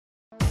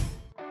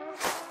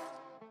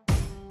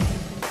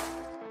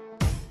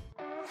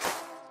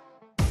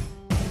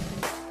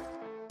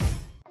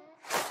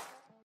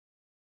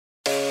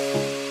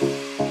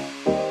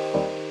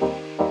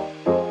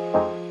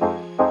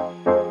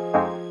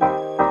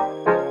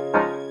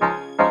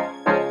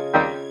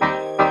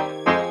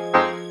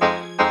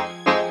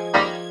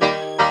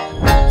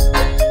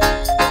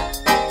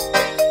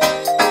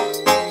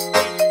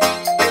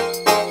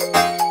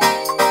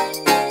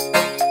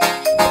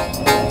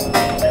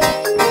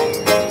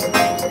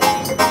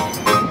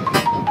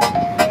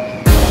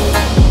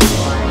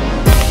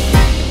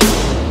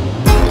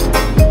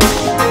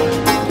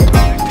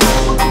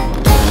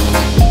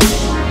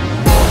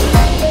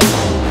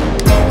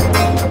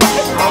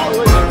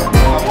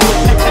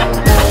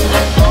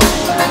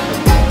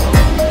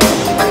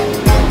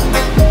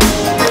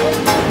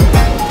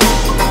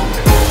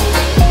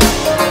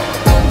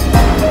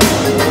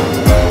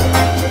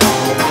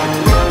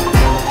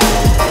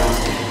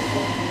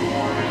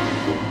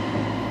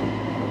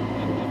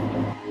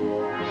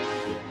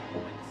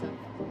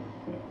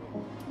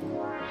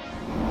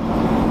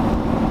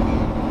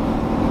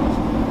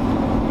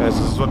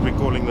what we're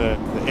calling the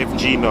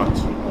FG knot.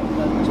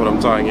 That's what I'm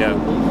tying here.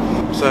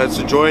 So it's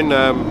to join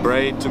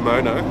braid to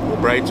mono, or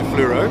braid to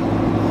fluoro.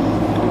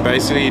 We're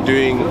basically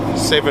doing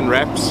 7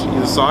 wraps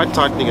either side,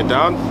 tightening it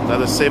down.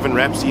 Another 7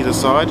 wraps either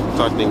side,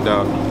 tightening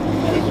down.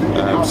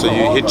 So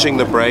you're hitching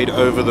the braid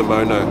over the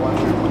mono.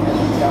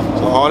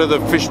 The harder the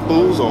fish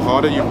pulls, or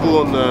harder you pull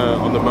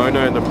on the mono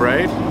and the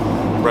braid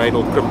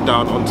will grip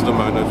down onto the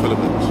mono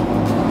filament.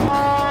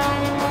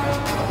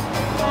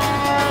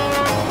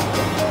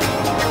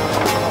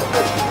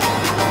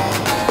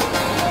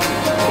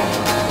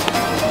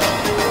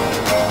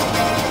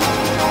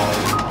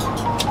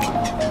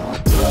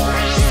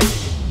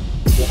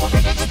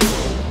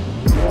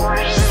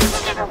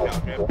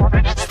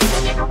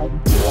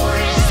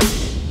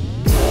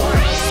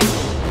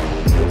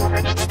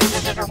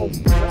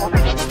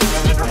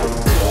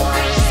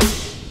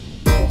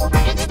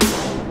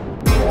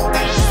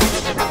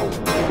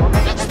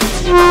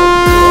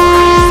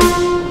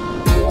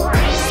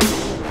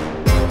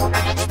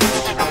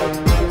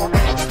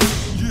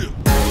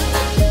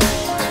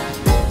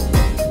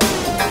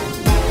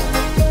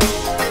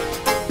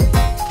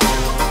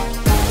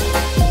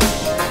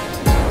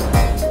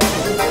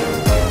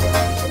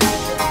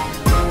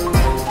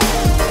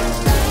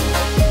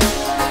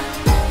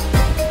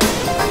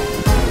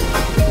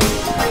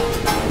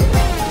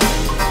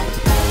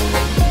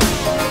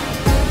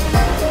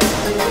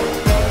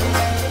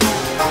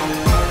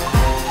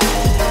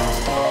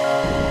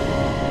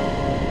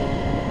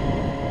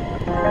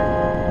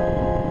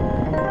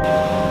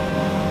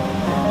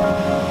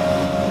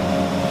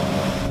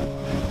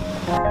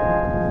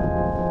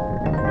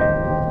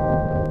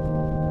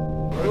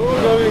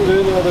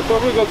 They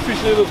probably got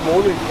fish there this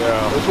morning. Yeah.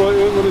 That's why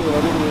everybody's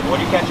running there. What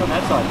do you catch on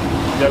that side?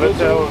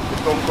 Yellowtail,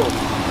 Katonkel.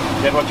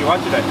 Is that what you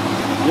want today?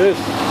 Yes.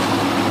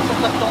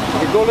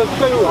 We call it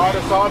tail.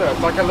 Sada.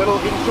 It's like a little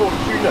inshore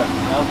tuna.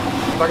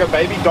 Yeah. It's like a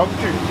baby dog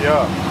tooth.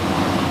 Yeah.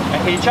 And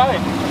can you chow it?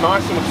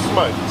 Nice and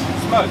smoked.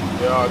 Smoked?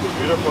 Yeah, it's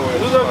beautiful.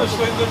 Is that the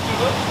slender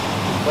tuna?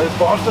 There's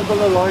bastard on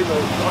the line.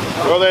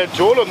 Well, they had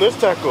jaw on this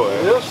tackle.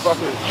 Eh? Yes.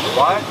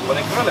 Why? Well,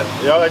 they grill it.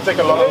 Yeah, they take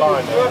a lot of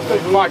line. They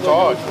fight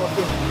hard.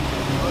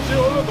 I see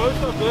all the boats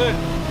up there.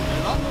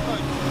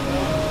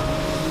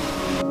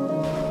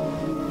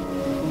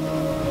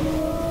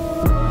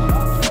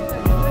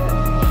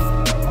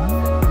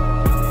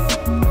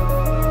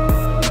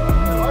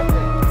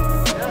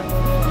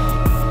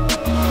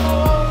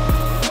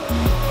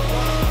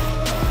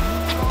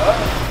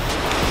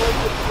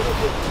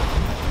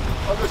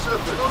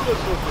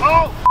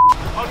 Oh!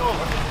 Oh no!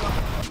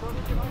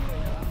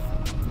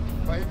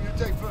 Wait, you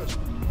take first.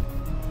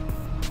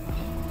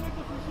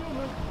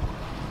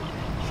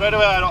 Straight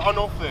away, on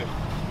off there.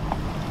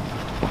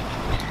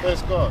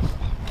 First cast.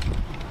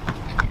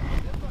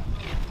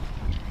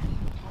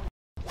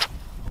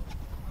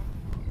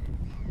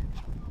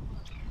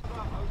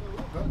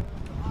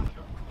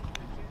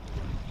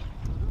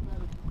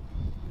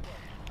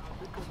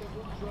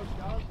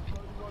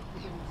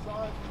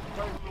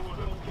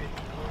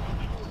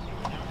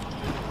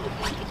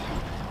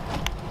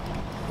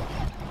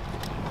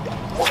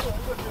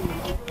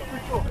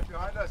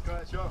 Behind us,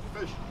 guys, sure,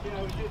 fish.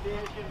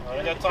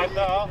 I got time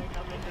now.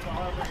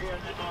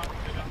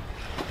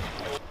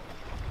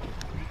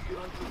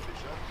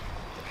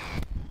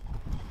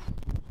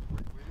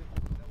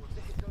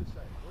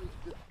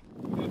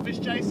 Fish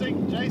chasing.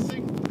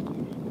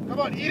 Come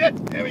on, eat it.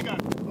 There we go.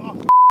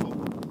 Oh,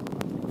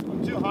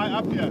 I'm too high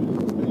up here.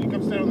 You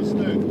come stand on the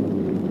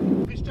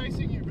stern. Fish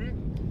chasing you, bro.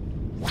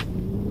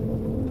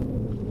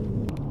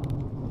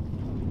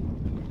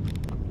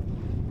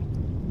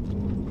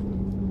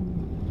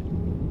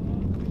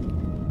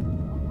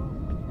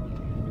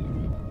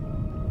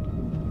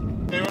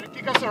 They want to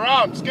kick us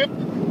around, Skip.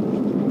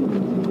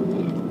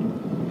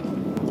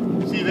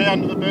 See there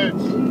under the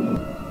birds.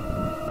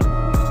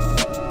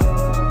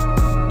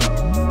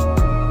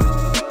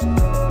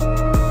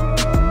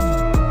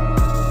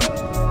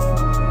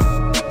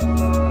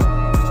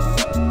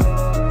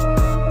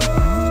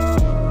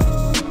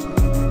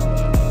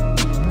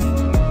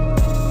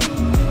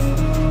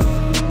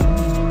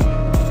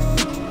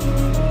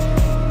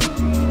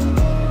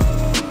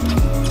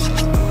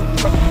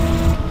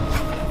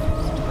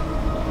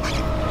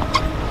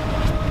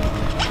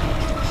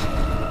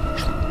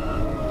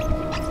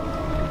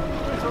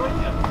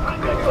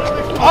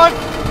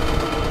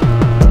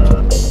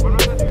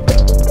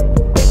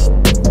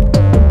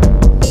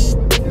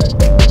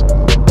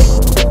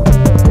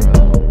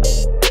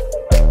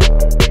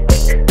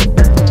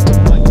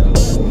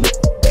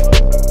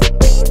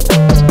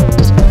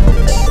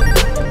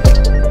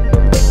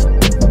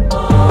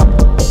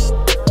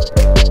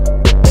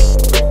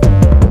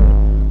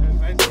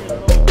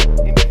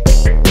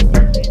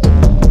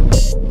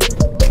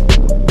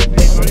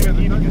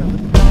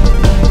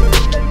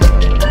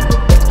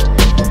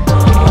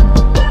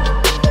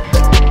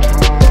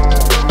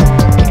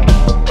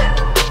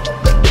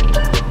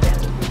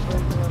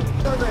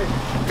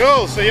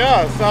 Cool, so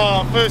yeah, it's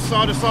our first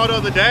side-to-side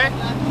of the day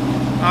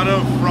out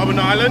of Robben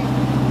Island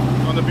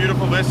on the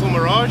beautiful vessel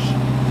Mirage.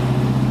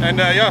 And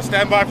yeah,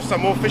 stand by for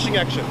some more fishing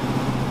action.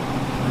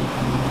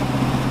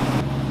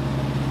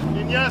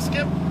 In here,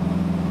 Skip.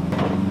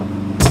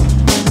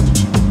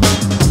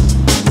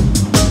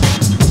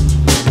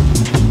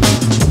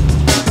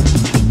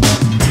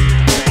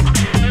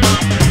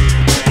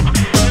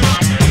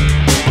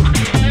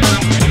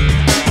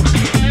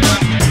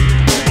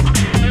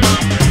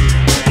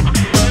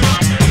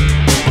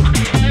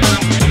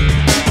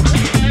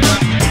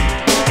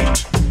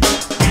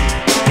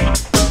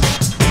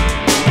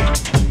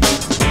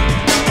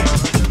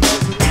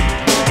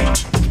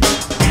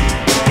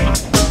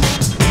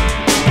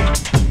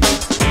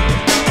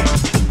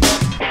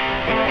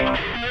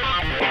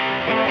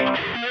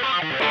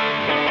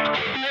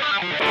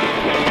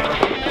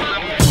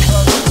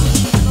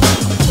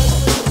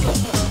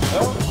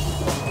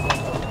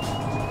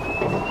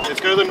 Let's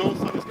go to the north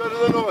side. Let's go to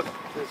the north.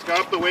 Let's go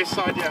up the west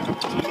side here, up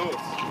to the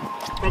north.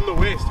 From the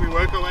west, we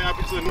work our way up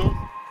into the north.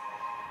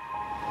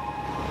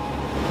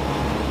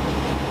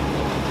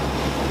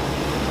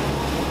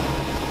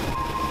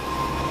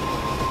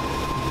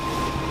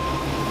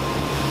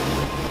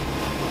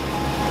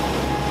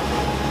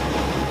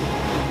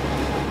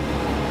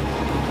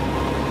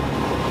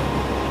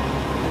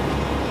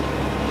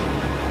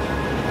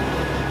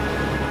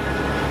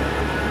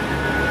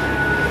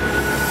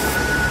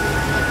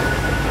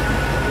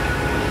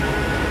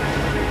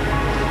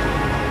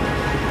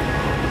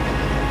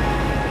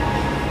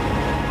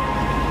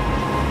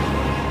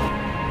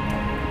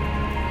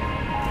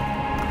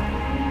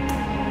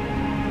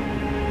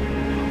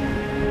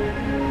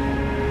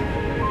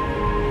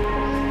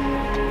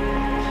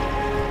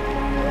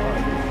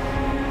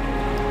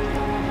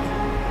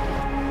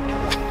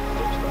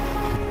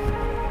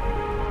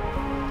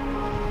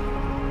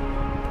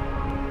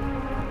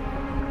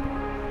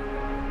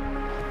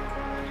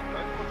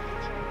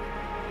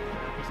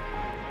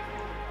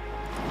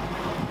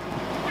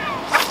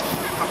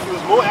 There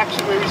was more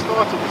action where we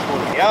started this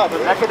morning. Ja, dat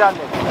is lekker dan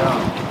dit. Ja.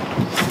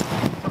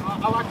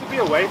 I like to be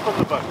away from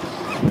the boats.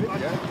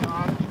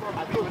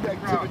 I think the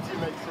activity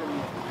makes him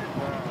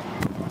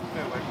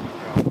stay away from the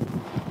crowd.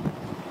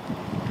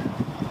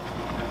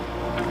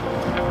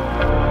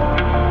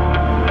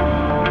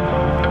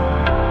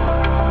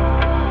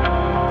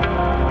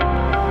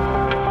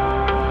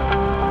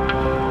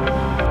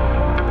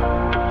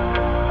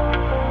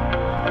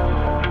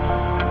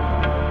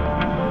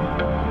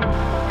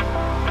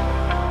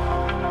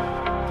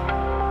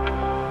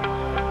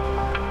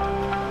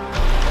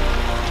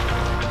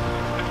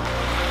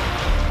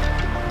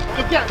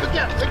 Look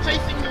out, they're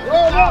chasing you.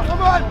 Oh no,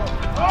 come on!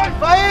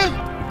 Fire!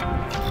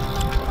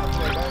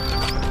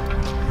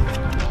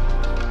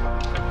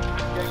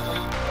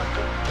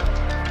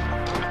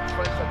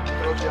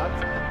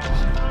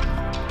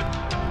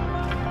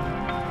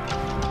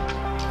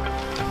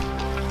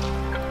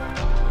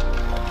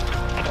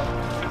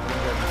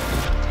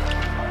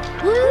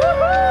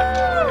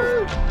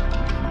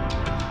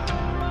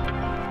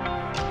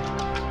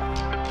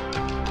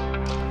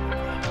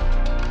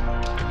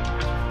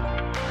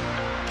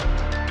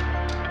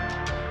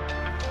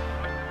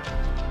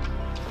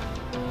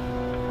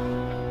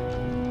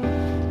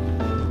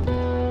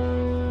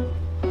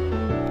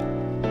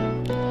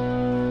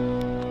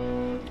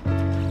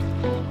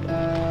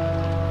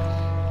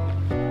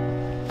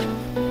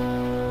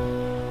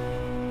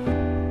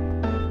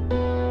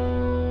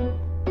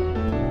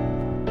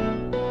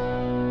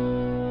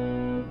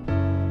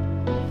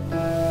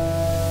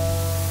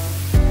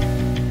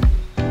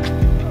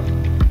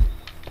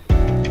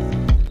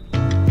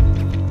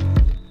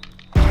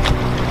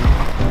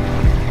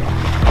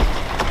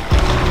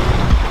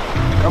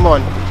 Come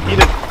on, eat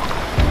it.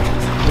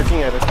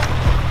 Looking at it.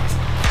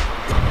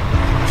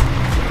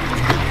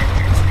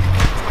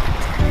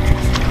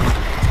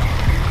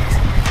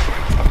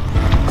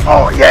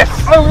 Oh yes!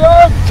 Oh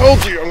yeah!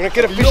 Told you, I'm gonna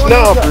get a fish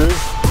now, bro.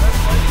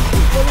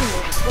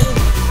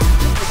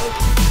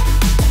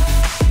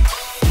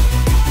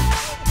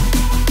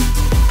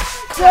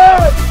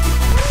 Yeah!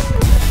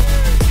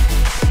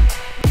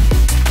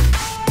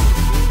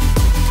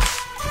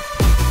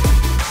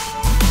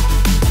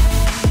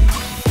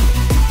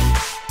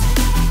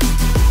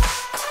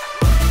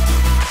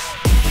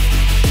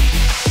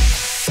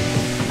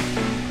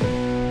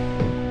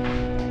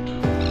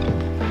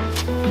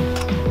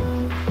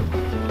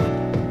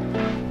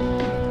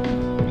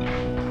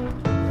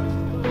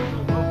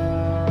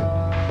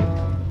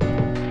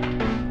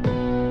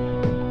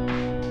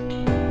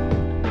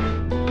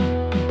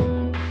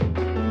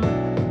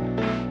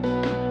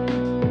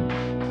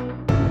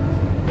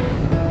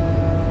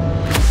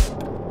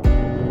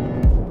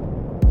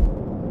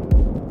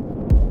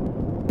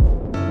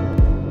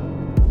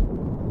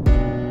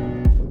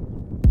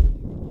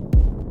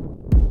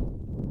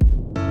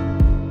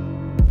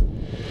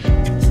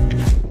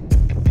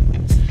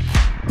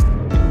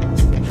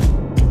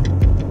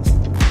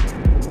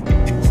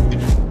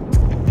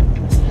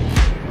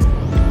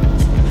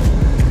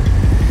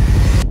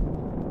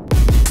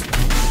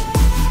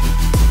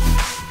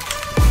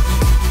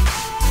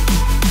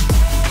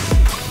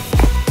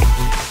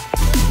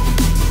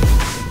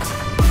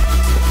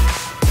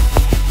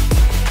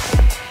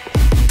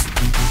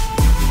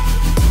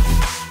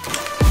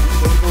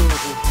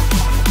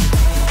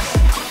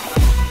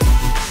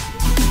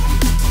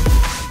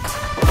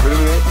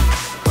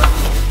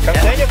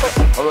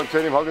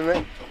 turn him, hold him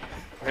there.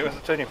 Where was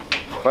the turn him?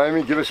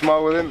 Amy, give a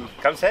smile with him.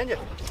 Come stand you.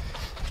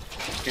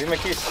 Give him a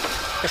kiss.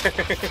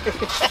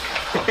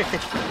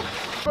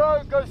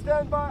 Bro, go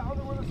stand by on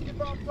the with a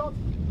skipper up top.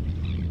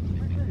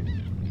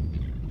 Quickly.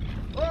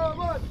 Oh,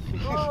 man.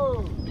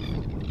 Oh.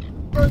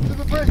 Go to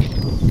the bridge.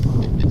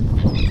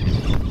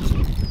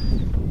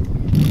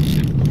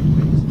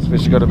 This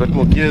fish got a bit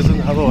more gears than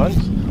the other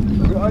ones.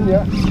 We're on,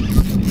 yeah.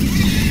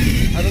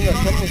 I don't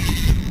know,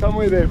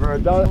 somewhere there, bro.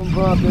 Down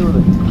up there with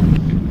it.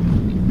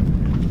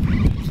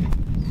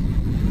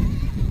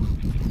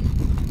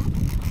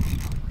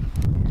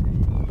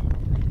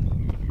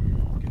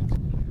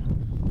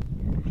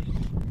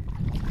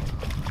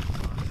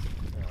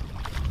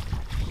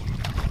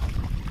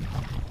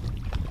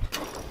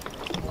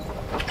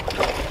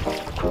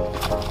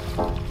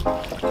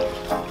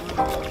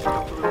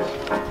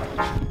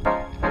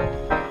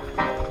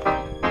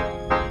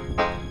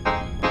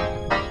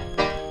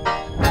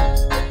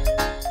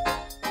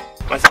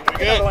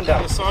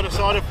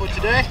 Decided for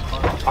today.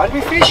 How do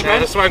we fish,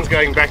 man? This one's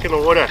going back in the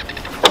water.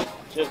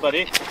 Cheers,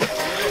 buddy.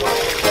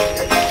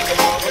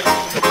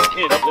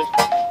 Here, lovely.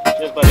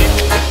 Cheers, buddy.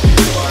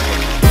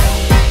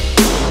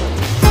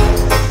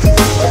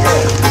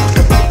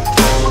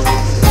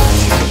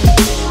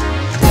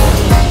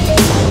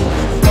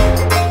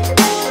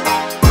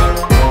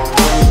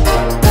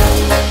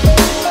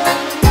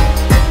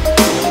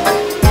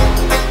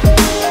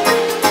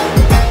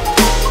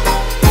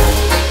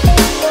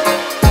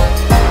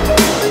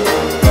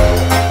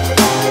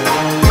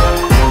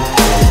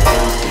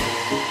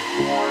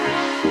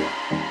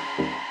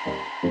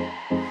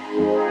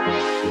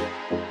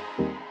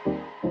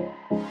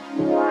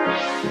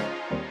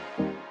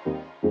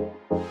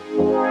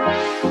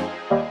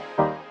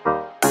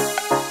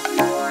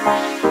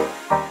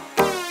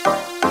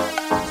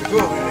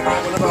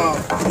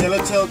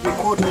 Yellowtail we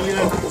caught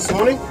earlier this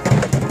morning.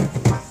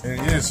 There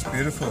he is,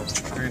 beautiful,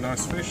 very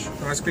nice fish.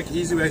 Nice quick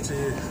easy way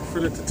to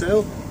fillet the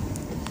tail.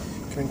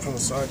 Coming from the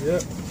side here.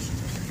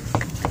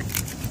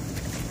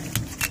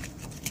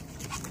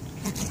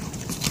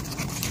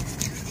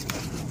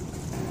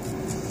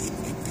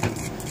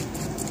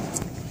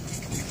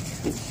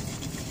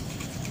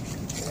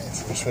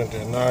 So just want to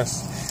do a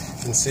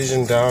nice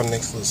incision down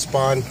next to the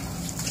spine.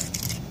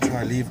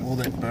 Try to leave all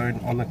that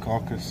bone on the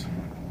carcass.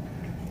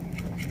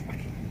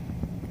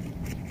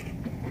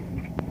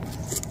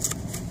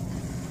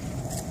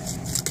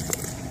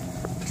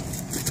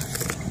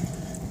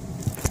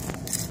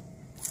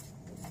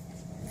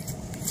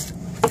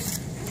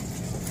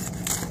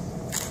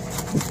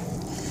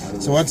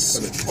 So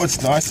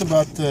what's nice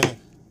about the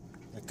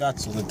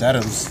guts or the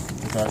daddums,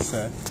 you guys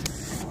say,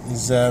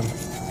 is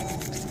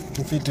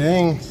if you're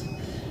doing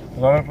a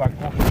lot of like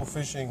offshore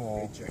fishing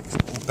or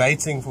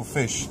baiting for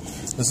fish,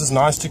 this is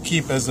nice to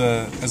keep as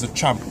a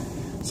chump.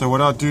 So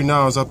what I'll do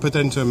now is I'll put it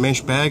into a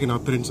mesh bag and I'll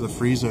put it into the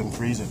freezer and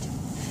freeze it.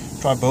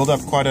 Try to build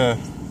up quite a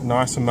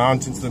nice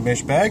amount into the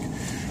mesh bag,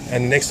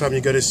 and next time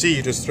you go to sea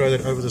you just throw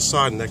that over the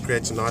side and that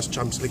creates a nice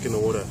chump slick in the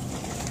water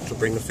to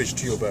bring the fish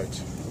to your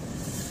boat.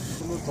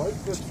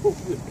 Just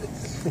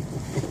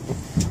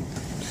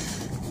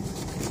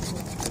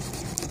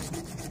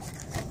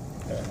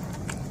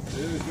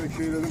make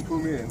sure he doesn't pull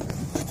me in.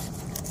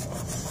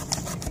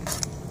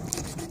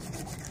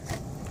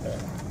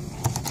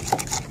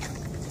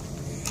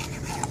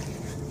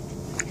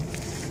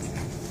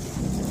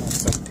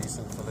 That's a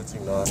decent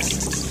filleting knife.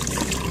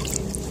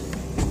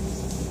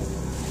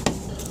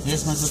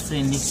 Yes, my good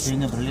friend Nick's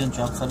doing a brilliant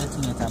job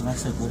filleting it. I'm not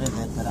so good at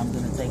that, but I'm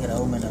going to take it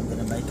home and I'm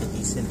going to make a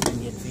decent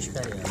Indian fish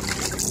curry.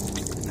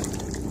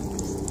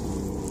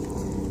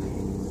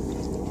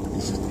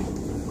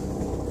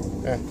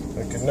 Yeah,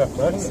 good enough,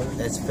 right?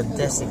 That's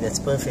fantastic, that's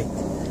perfect.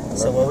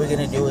 So what we're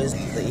going to do is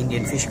the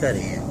Indian fish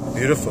curry.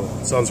 Beautiful,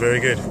 sounds very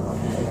good.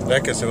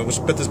 Lekker, so we'll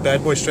just put this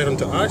bad boy straight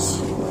onto ice.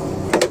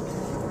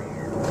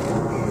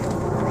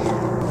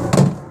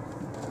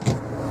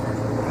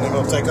 And then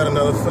we'll take out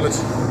another fillet.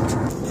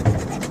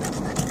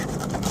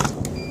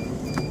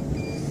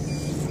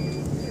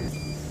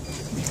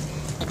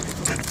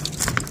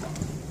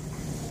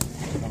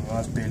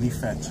 Nice belly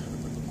fat.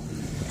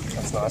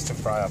 That's nice to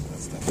fry up.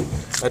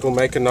 That will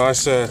make a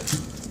nice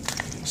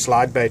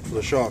slide bait for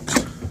the sharks.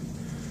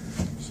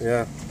 So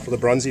yeah, for the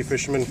bronzy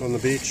fishermen on the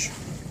beach,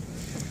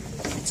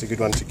 it's a good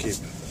one to keep.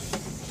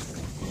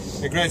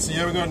 Okay, great. So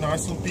here we've got a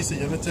nice little piece of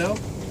yellowtail,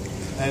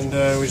 and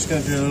we're just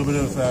going to do a little bit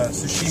of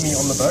sashimi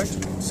on the boat.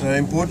 So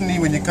importantly,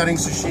 when you're cutting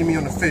sashimi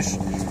on a fish,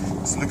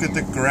 just look at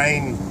the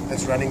grain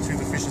that's running through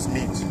the fish's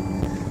meat.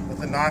 With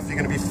the knife, you're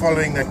going to be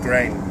following that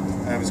grain.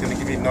 It's going to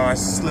give you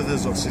nice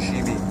slithers of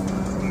sashimi,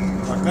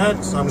 like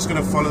that. So I'm just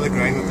going to follow the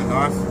grain with the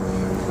knife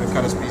and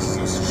cut us pieces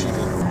of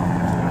sashimi.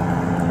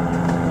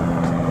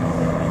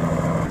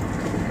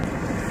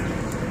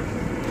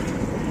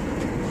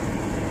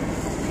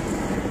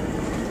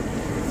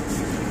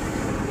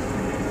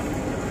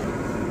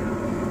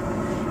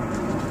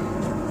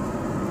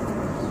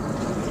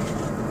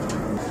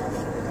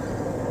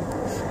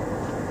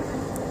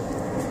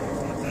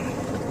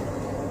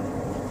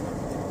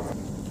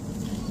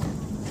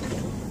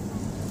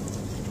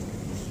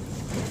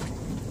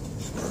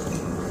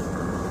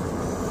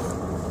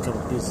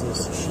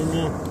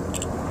 sashimi,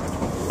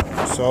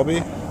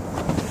 wasabi,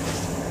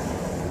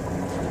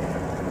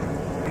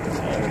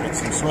 and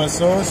some soy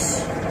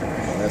sauce.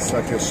 That's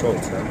like your salt,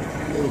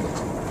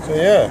 huh? So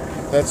yeah,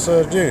 that's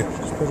what I do.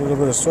 Just put a little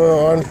bit of soy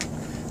on,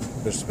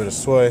 just a bit of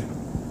soy.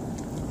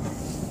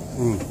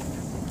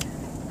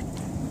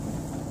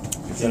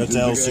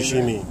 Yellowtail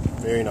sashimi,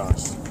 very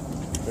nice,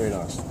 very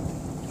nice.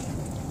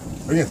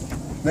 Oh yeah,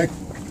 Nick,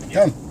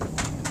 come.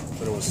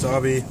 Bit of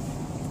wasabi.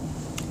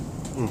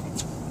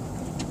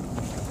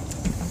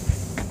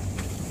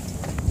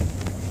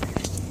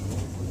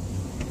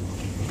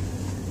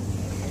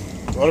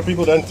 A lot of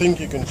people don't think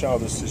you can chow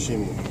this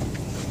sashimi.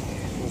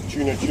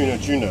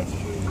 It's tuna.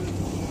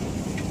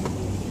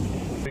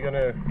 We're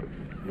gonna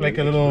make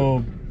a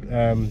little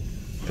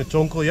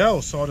Katonkel, yeah,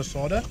 or sada.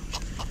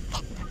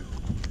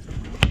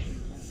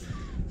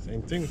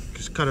 Same thing,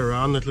 just cut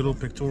around that little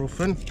pectoral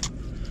fin.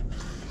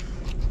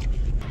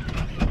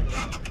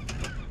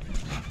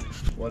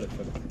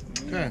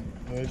 Okay,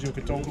 there's your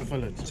Katonkel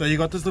fillet. So you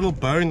got this little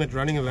bone that's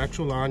running a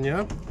lateral line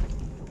here.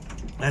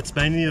 That's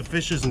mainly the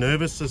fish's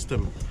nervous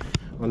system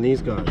on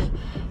these guys.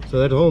 So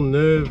that whole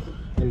nerve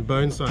and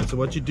bone side. So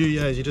what you do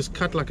here is you just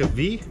cut like a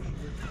V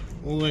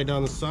all the way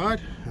down the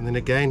side, and then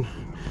again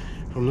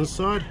from this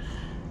side,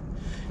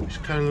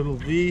 just cut a little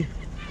V,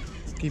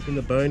 keeping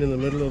the bone in the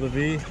middle of the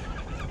V,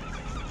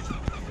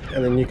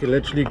 and then you can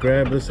literally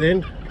grab this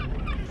end.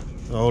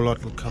 A whole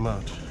lot will come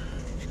out.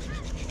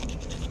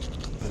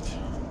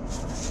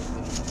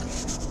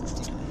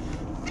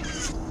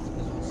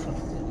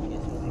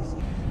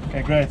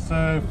 Okay, great.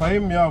 So for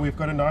him, yeah, we've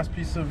got a nice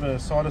piece of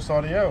sada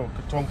here, or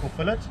Katonkel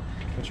fillet,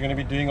 which you're going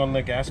to be doing on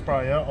the gas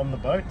fry here on the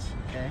boat.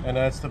 Okay. And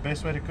it's the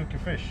best way to cook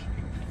your fish.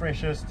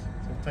 Freshest,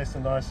 it'll taste the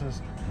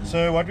nicest.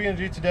 So what we're going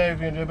to do today,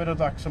 we're going to do a bit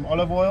of like some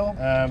olive oil,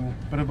 a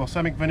bit of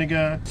balsamic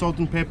vinegar, salt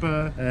and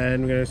pepper,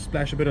 and we're going to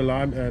splash a bit of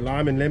lime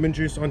and lemon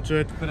juice onto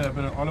it. Put a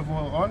bit of olive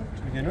oil on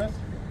to begin with.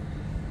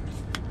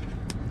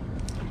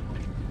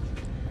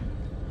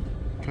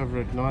 Cover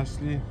it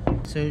nicely.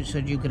 So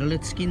you grill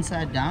it skin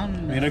side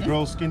down? We're going to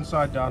grill skin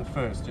side down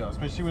first, yeah,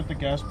 especially with the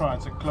gas braai.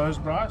 It's a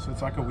closed braai, so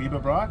it's like a Weber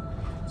braai.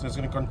 So it's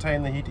going to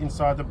contain the heat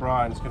inside the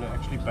braai, and it's going to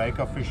actually bake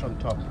our fish on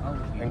top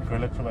and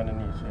grill it from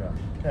underneath, yeah.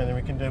 Okay, and then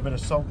we can do a bit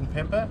of salt and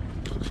pepper.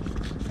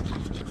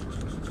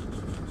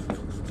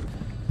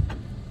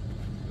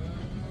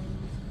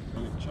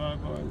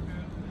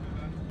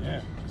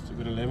 Yeah, just a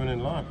bit of lemon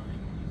and lime.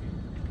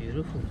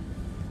 Beautiful.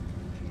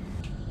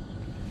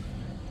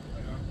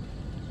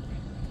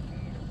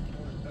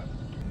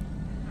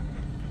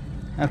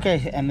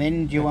 Okay, and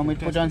then do you want me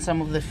to put on some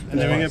of the and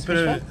then we're going to put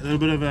a little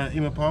bit of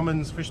Ima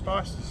Palman's fish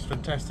spice. It's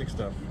fantastic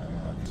stuff.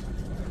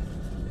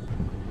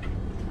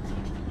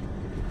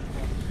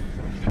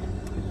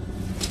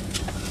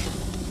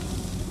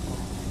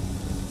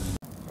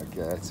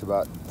 Okay, it's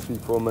about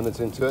 3-4 minutes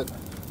into it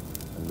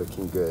and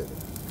looking good.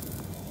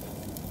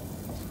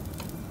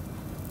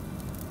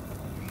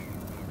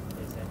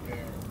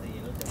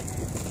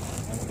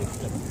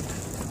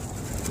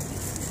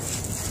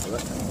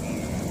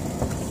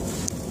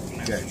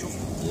 Okay.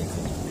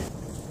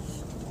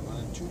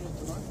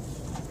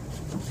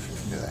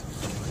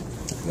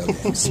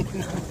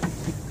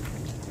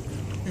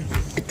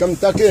 Come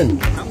tuck in.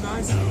 Come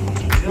guys.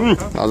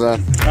 How's that?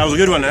 That was a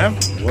good one, eh?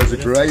 It was a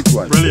great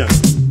one. Brilliant.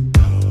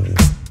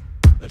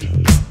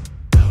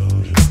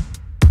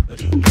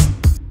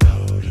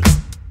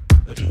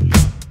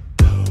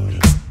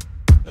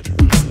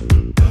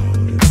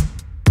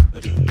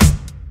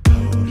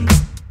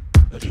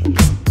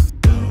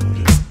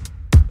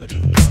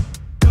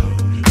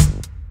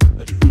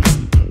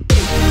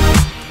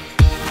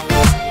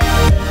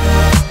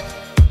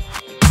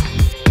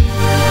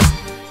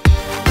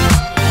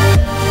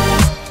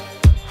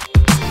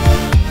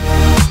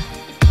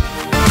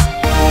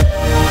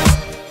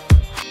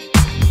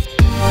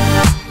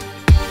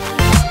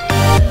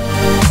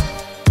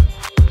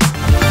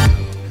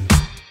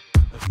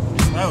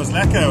 That was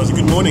lekker. It was a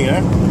good morning, eh?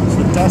 It was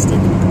fantastic.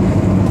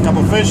 A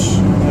couple of fish,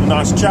 had a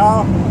nice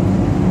chow. So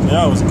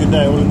yeah, it was a good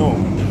day all in all.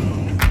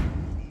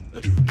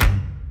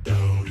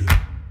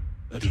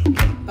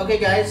 Okay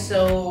guys,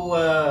 so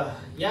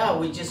yeah,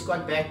 we just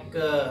got back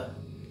to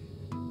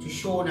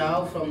shore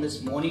now from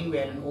this morning. We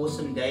had an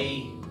awesome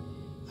day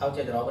out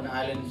at Robben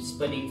Island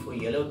spinning for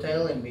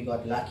yellowtail, and we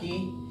got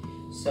lucky.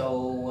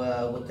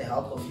 So with the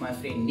help of my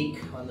friend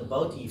Nick on the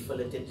boat, he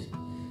filleted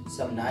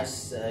some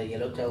nice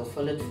yellowtail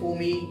fillet for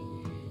me,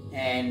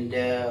 and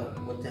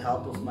with the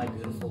help of my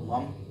beautiful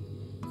mom,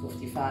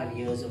 55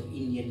 years of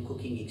Indian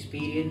cooking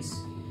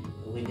experience,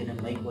 we're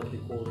gonna make what we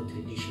call a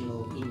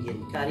traditional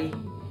Indian curry,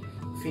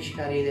 fish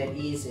curry that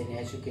is. And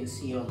as you can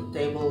see on the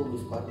table,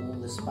 we've got all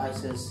the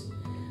spices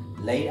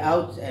laid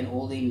out and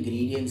all the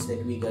ingredients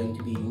that we're going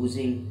to be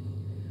using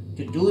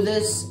to do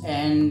this.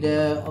 And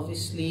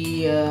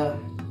obviously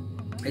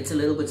it's a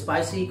little bit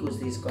spicy because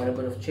there's got a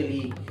bit of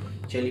chili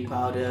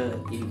powder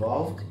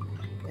involved.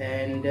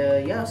 And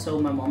yeah, so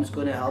my mom's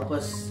gonna help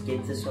us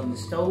get this on the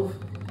stove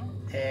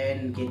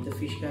and get the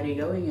fish curry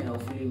going, and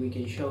hopefully we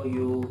can show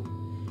you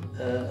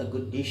a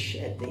good dish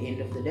at the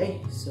end of the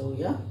day. So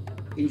yeah,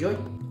 enjoy.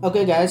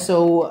 Okay guys,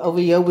 so over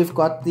here we've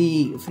got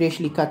the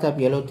freshly cut up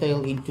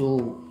yellowtail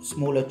into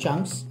smaller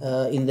chunks.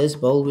 In this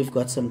bowl we've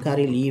got some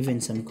curry leaf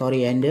and some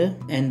coriander,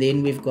 and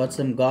then we've got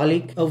some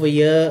garlic. Over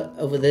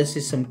this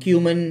is some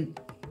cumin,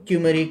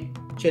 turmeric,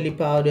 chili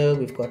powder.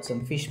 We've got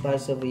some fish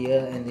spice over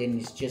here, and then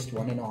it's just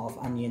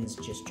 1.5 onions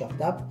just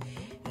chopped up,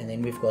 and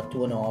then we've got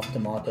 2.5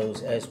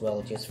 tomatoes as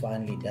well, just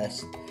finely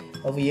diced.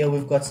 Over here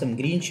we've got some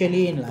green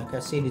chili, and like I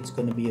said, it's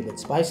going to be a bit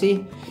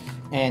spicy,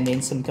 and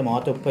then some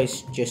tomato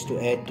paste just to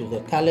add to the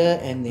color,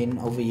 and then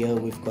over here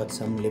we've got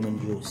some lemon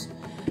juice.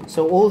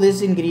 So all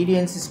these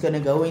ingredients is going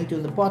to go into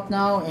the pot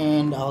now,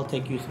 and I'll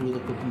take you through the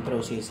cooking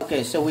process.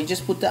 Okay, so we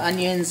just put the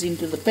onions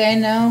into the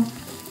pan now,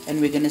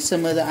 and we're going to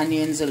simmer the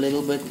onions a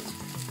little bit,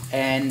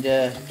 and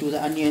to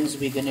the onions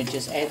we're going to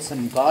just add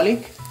some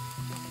garlic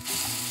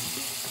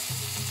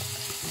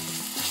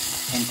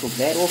and cook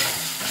that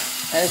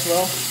off as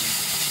well.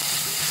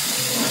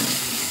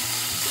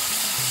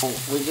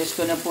 We're just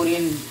going to put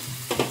in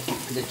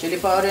the chili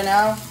powder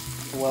now.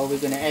 Well, we're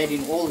going to add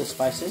in all the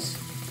spices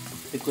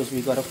because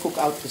we got to cook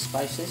out the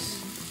spices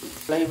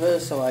flavor.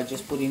 So I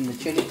just put in the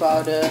chili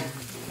powder,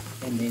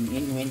 and then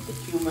in went the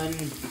cumin.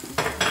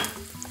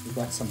 We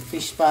got some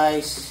fish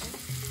spice,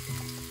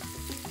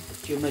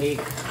 turmeric,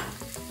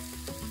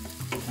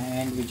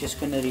 and we're just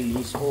going to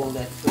release all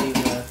that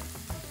flavor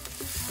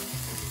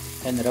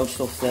and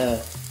roast off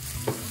the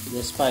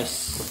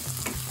spice.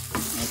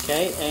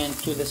 Okay, and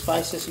to the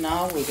spices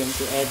now we're going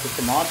to add the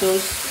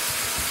tomatoes.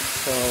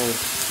 So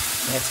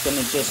that's going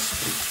to just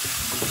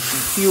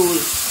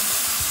infuse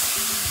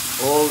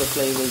all the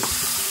flavors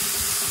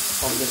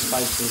of the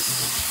spices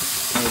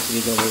as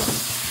we go along.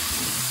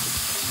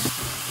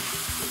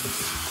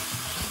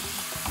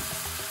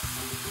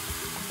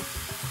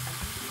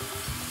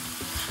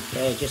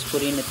 Okay, just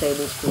put in a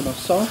tablespoon of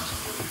salt,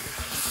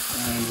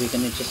 and we're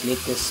going to just let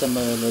this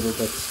simmer a little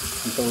bit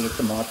until the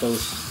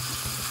tomatoes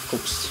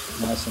cooks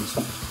nice and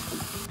soft.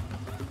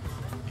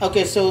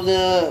 Okay, so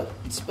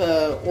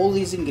all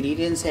these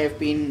ingredients have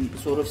been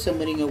sort of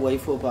simmering away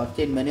for about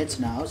 10 minutes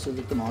now, so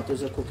the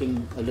tomatoes are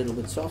cooking a little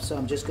bit soft. So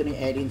I'm just going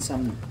to add in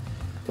some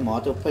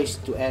tomato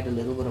paste to add a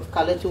little bit of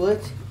color to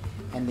it,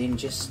 and then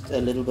just a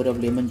little bit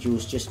of lemon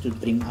juice just to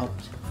bring out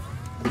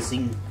the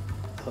zing,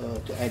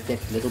 to add that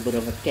little bit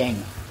of a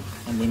tang,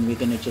 and then we're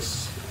going to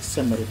just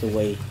simmer it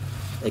away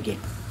again.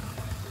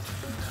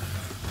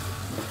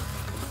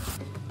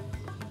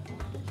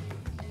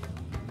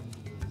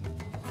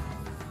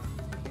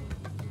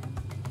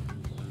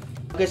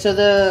 Okay, so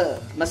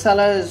the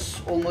masala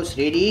is almost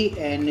ready,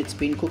 and it's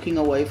been cooking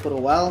away for a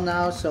while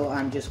now, so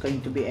I'm just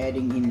going to be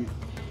adding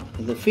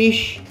in the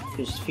fish.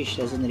 Because fish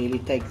doesn't really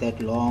take that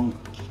long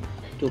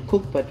to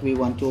cook, but we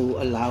want to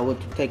allow it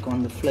to take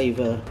on the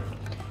flavor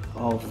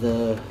of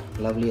the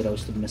lovely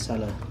roasted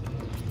masala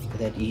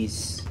that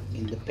is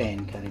in the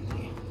pan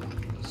currently.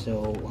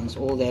 So once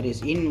all that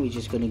is in, we're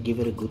just going to give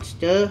it a good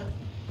stir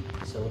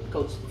so it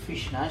coats the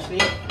fish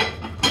nicely,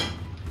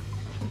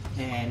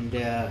 and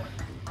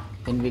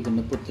then we're going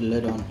to put the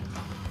lid on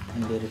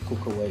and let it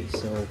cook away.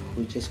 So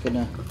we're just going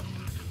to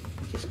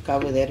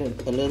cover that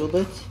a little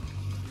bit,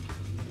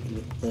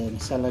 let the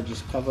masala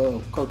just cover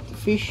or coat the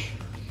fish,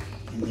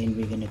 and then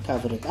we're going to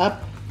cover it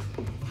up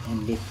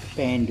and let the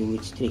pan do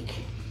its trick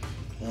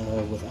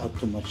without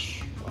too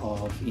much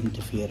of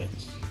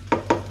interference.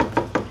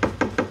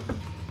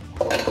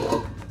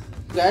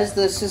 Guys,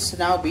 this has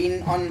now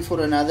been on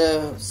for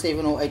another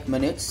 7 or 8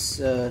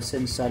 minutes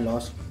since I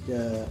last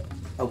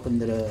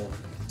opened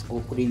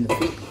or put in the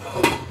fish.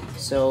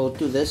 So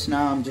to this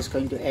now I'm just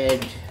going to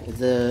add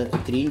the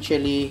green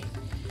chili,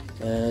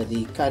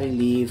 the curry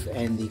leaf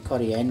and the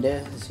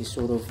coriander. This is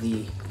sort of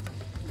the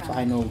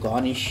final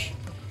garnish,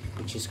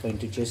 which is going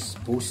to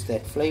just boost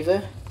that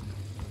flavor.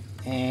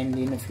 And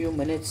in a few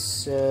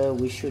minutes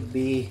we should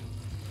be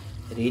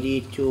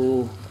ready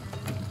to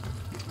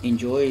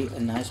enjoy a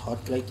nice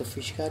hot plate of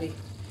fish curry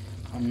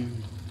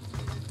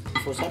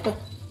for supper.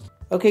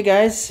 Okay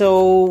guys,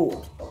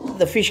 so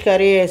the fish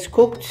curry is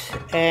cooked,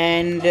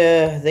 and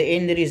the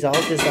end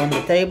result is on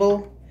the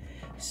table.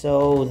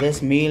 So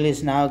this meal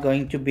is now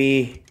going to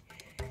be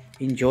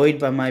enjoyed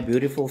by my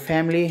beautiful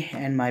family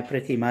and my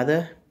pretty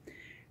mother,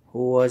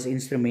 who was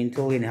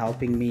instrumental in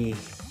helping me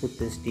put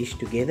this dish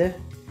together.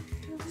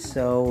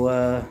 So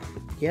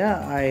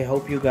yeah, I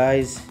hope you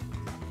guys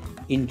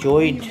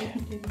enjoyed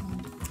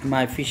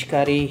my fish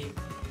curry,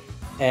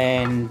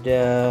 and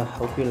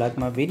hope you like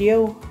my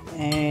video,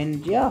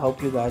 and yeah,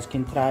 hope you guys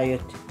can try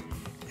it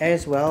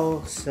as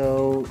well.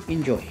 So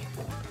enjoy.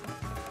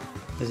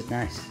 Is it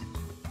nice?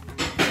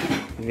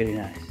 Very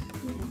nice.